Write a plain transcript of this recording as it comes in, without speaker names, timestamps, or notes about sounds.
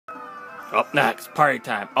Up next, party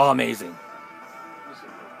time. All amazing.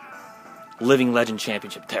 Living Legend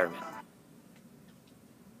Championship Tournament.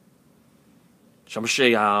 So I'm gonna show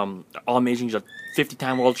you, All Amazing's a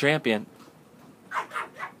 50-time world champion.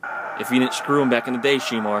 If you didn't screw him back in the day,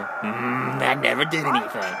 Shemore, that never did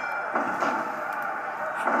anything.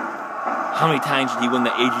 How many times did he win the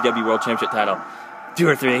AGW World Championship title? 2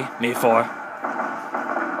 or 3, maybe 4.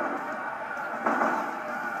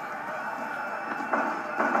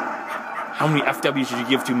 How many FWs did you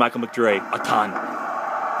give to Michael McDre? A ton.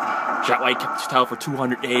 Shot White kept his title for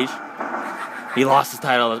 200 days. He lost his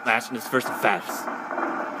title match in his first defense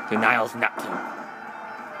to Niles Neptune.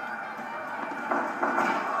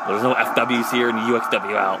 There's no FWs here in the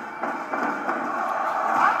UXW out.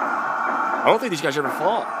 I don't think these guys ever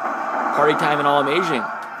fought. Party time and All Amazing.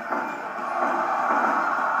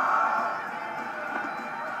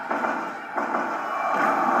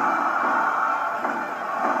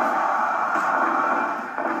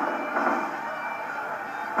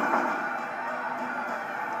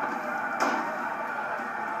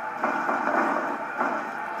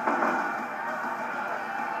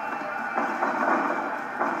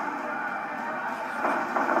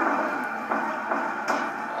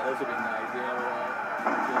 This would be nice, being able to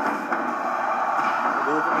just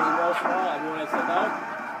remove from the emails tomorrow, everyone has sent out,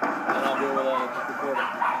 and I'll be able to just record it.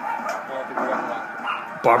 I'll figure it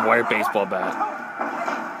out. Barbed wire baseball bat.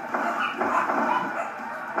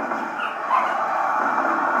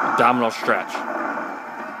 Abdominal stretch.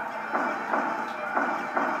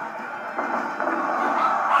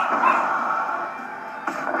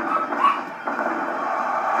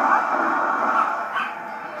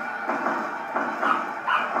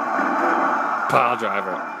 Pile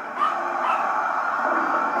driver.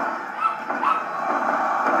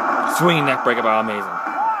 Swinging neck breaker by All Amazing.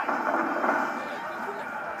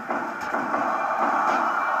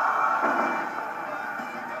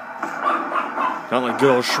 Don't like good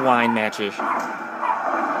old Schwein matches.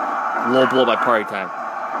 Low blow by Party Time.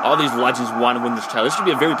 All these legends want to win this title. This should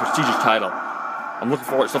be a very prestigious title. I'm looking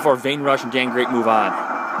forward. So far, Vane Rush and Dan Great move on.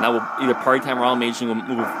 Now we'll either Party Time or All Amazing will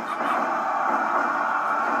move.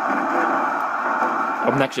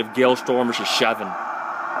 Up next, you have Gale Storm versus Shevin.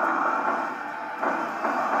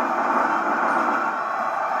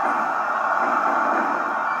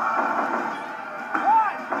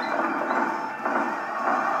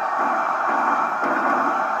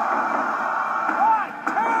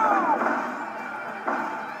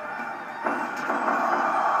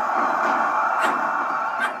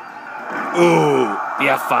 Ooh, the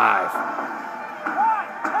F5.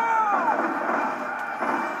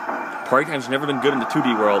 Party Time's never been good in the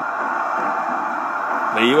 2D world.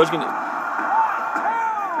 But he was gonna.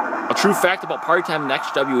 A true fact about Party Time in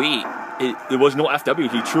XWE, there was no FW.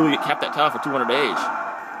 He truly kept that title for 200 days.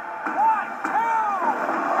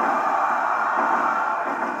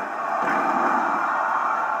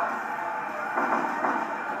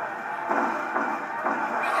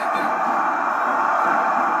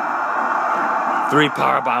 Three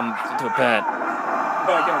power bombs into a pad.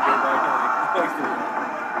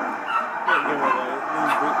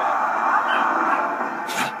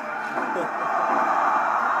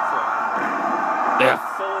 Yeah.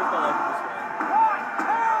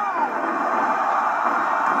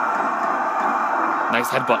 Nice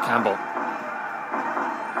headbutt combo.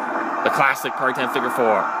 The classic Party Time figure 4.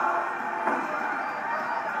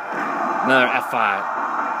 Another F5.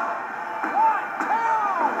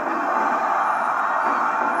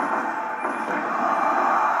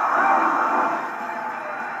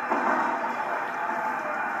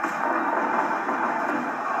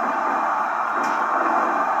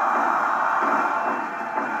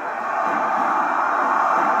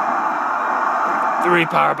 Three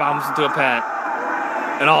power bombs into a pen.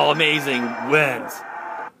 And All Amazing wins.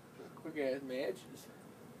 Quick ass matches.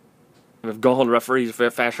 We have Gold referee, he's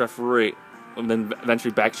a fast referee, and then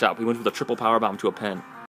eventually back shot. He wins with a triple power bomb to a pin.